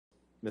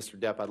Mr.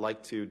 Depp, I'd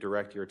like to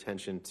direct your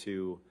attention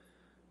to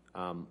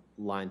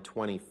line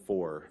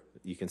 24.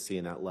 You can see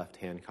in that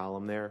left-hand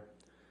column there.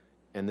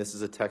 And this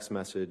is a text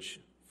message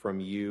from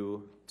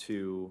you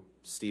to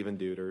Stephen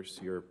Deuters,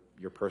 your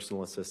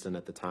personal assistant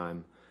at the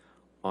time,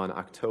 on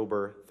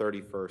October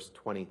 31st,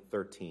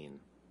 2013,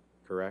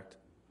 correct?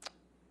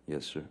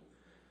 Yes, sir.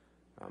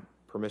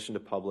 Permission to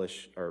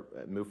publish or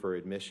move for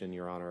admission,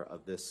 Your Honor,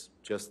 of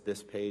just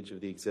this page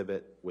of the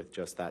exhibit with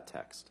just that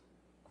text.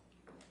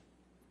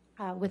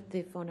 With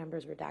the phone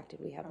numbers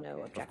redacted, we have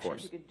no objection. Of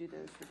course. You could do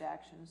those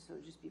redactions, so it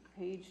would just be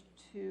page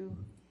 2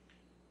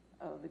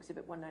 of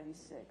Exhibit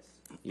 196.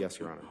 Yes,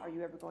 Your Honor. Are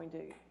you ever going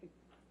to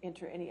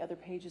enter any other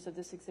pages of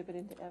this exhibit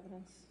into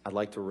evidence? I'd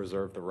like to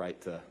reserve the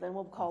right to Then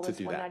we'll call this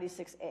do that.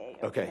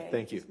 196A. Okay,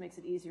 thank you. This makes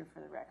it easier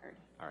for the record.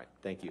 All right,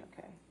 thank you.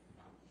 Okay.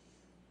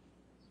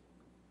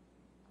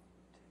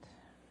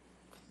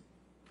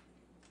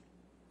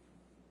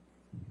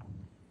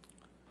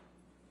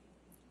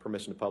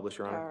 Permission to publish,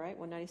 Your Honor. All right,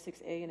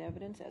 196A in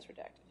evidence as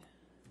redacted.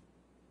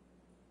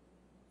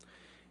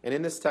 And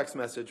in this text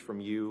message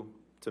from you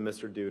to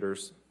Mr.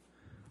 Deuters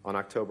on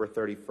October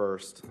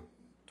 31st,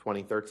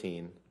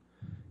 2013,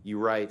 you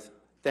write,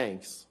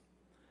 "Thanks.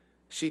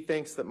 She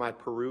thinks that my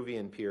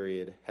Peruvian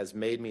period has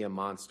made me a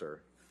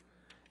monster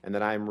and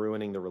that I am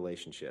ruining the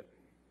relationship."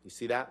 You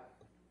see that?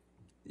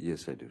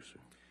 Yes, I do, sir.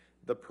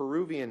 The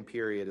Peruvian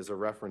period is a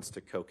reference to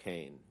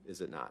cocaine,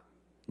 is it not?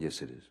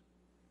 Yes, it is.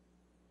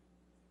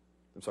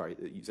 I'm sorry,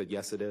 you said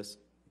yes it is?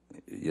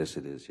 Yes,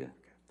 it is, yeah.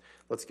 Okay.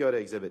 Let's go to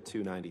Exhibit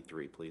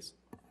 293, please.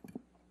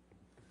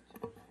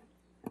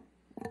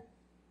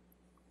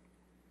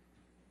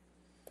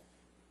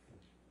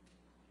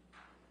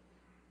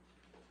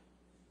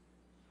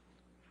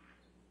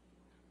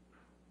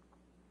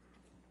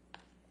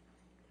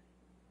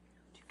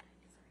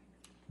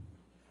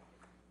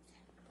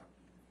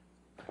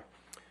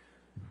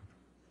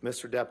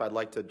 Mr. Depp, I'd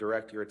like to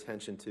direct your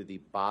attention to the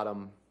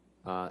bottom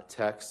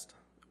text,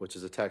 which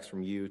is a text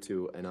from you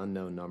to an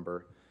unknown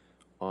number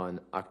on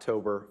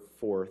October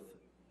 4th,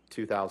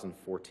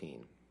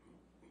 2014. Do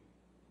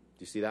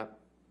you see that?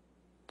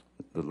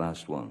 The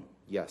last one?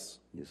 Yes.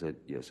 Yes,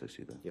 I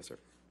see that. Yes, sir.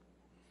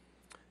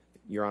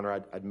 Your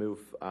Honor, I'd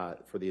move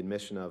for the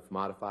admission of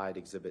modified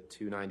Exhibit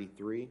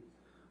 293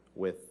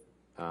 with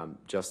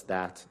just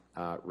that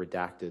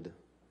redacted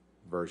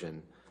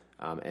version.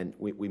 And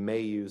we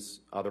may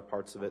use other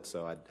parts of it,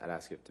 so I'd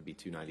ask it to be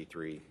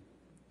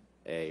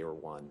 293A or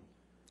 1.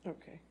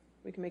 Okay,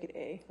 we can make it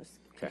A. Let's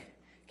Okay.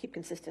 keep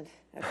consistent.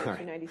 All right.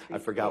 293. I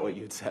forgot what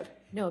you had said.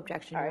 No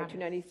objection, All Your right,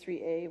 Honor.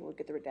 293A, we'll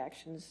get the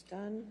redactions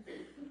done.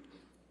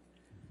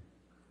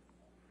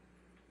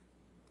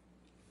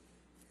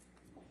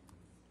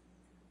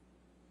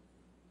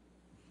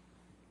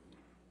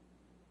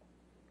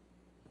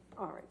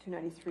 All right,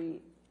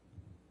 293,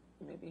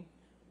 maybe.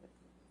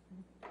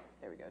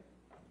 There we go.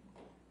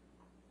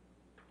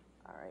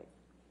 All right.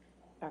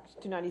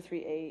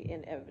 293A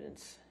in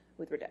evidence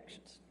with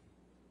redactions.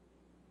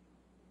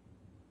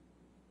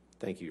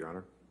 Thank you, Your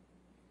Honor.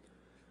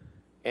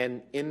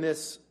 And in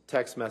this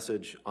text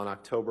message on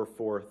October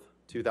 4th,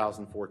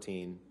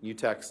 2014, you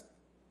text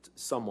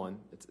someone,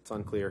 it's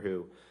unclear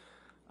who,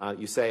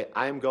 you say,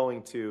 "I am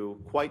going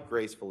to, quite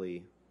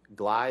gracefully,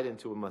 glide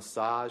into a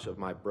massage of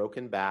my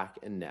broken back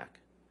and neck.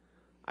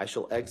 I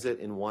shall exit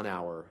in 1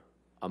 hour,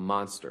 a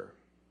monster.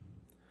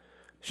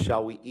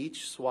 Shall we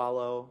each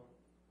swallow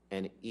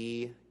an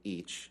E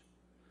each,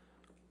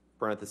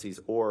 parentheses,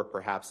 or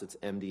perhaps it's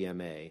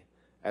MDMA,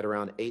 at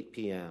around 8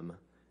 p.m.,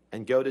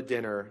 and go to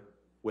dinner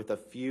with a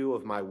few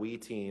of my wee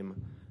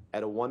team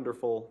at a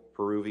wonderful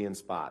Peruvian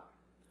spot.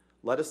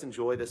 Let us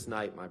enjoy this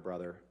night, my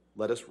brother.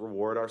 Let us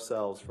reward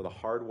ourselves for the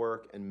hard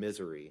work and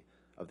misery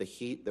of the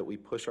heat that we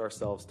push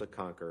ourselves to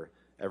conquer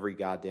every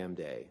goddamn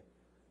day.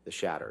 The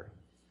Shatter."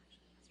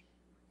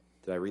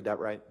 Did I read that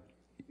right?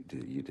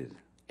 You did.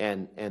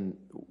 And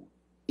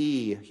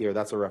E here,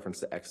 that's a reference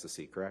to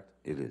ecstasy, correct?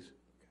 It is.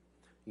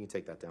 You can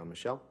take that down,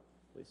 Michelle,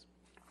 please.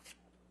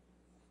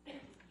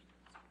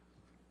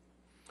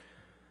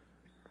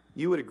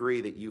 You would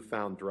agree that you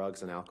found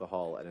drugs and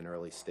alcohol at an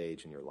early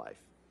stage in your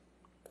life,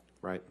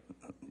 right?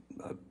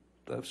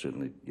 I've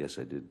certainly, yes,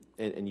 I did.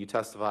 And you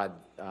testified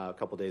a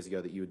couple days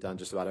ago that you had done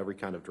just about every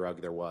kind of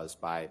drug there was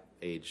by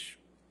age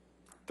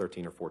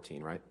 13 or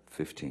 14, right?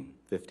 15.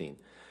 15.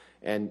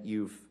 And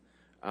you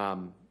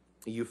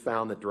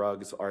found that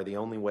drugs are the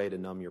only way to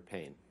numb your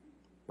pain,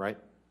 right?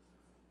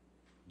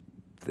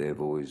 They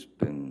have always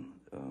been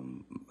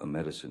a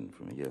medicine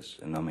for me, yes,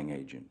 a numbing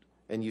agent.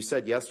 And you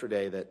said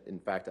yesterday that, in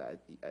fact, I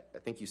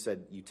think you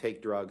said you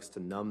take drugs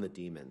to numb the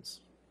demons,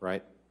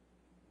 right?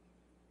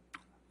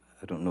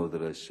 I don't know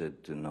that I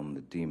said to numb the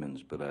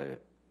demons, but I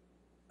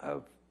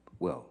have,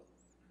 well,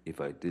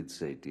 if I did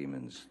say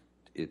demons,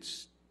 it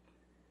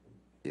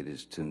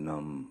is to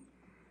numb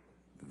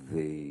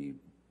the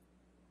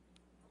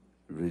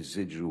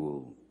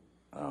residual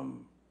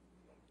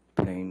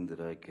pain that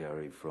I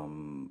carry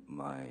from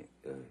my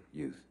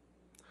youth.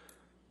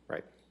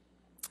 Right.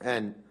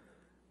 And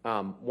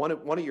One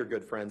of your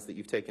good friends that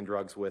you've taken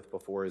drugs with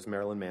before is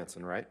Marilyn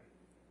Manson, right?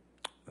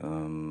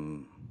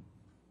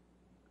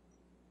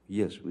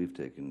 Yes, we've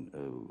taken,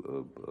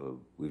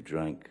 we've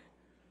drank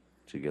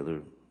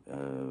together.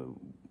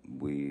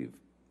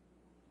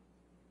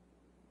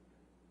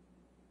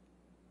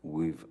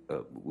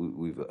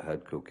 We've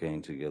had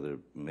cocaine together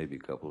maybe a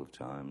couple of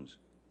times.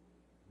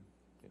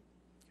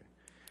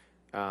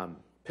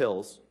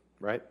 Pills,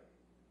 right?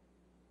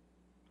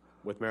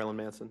 With Marilyn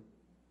Manson?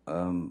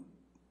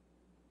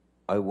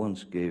 I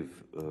once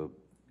gave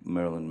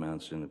Marilyn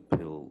Manson a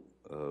pill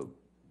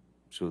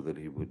so that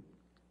he would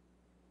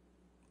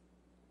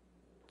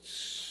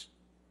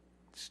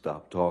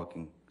stop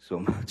talking so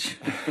much.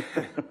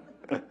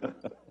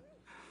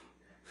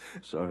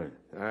 Sorry.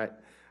 All right.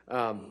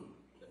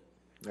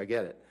 I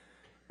get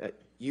it.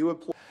 You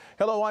apply.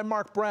 Hello, I'm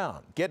Mark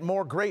Brown. Get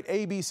more great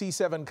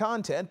ABC7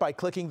 content by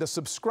clicking the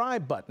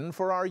subscribe button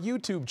for our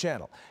YouTube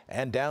channel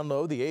and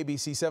download the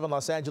ABC7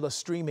 Los Angeles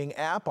streaming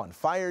app on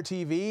Fire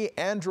TV,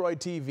 Android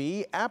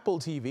TV, Apple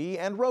TV,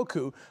 and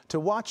Roku to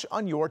watch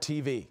on your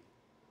TV.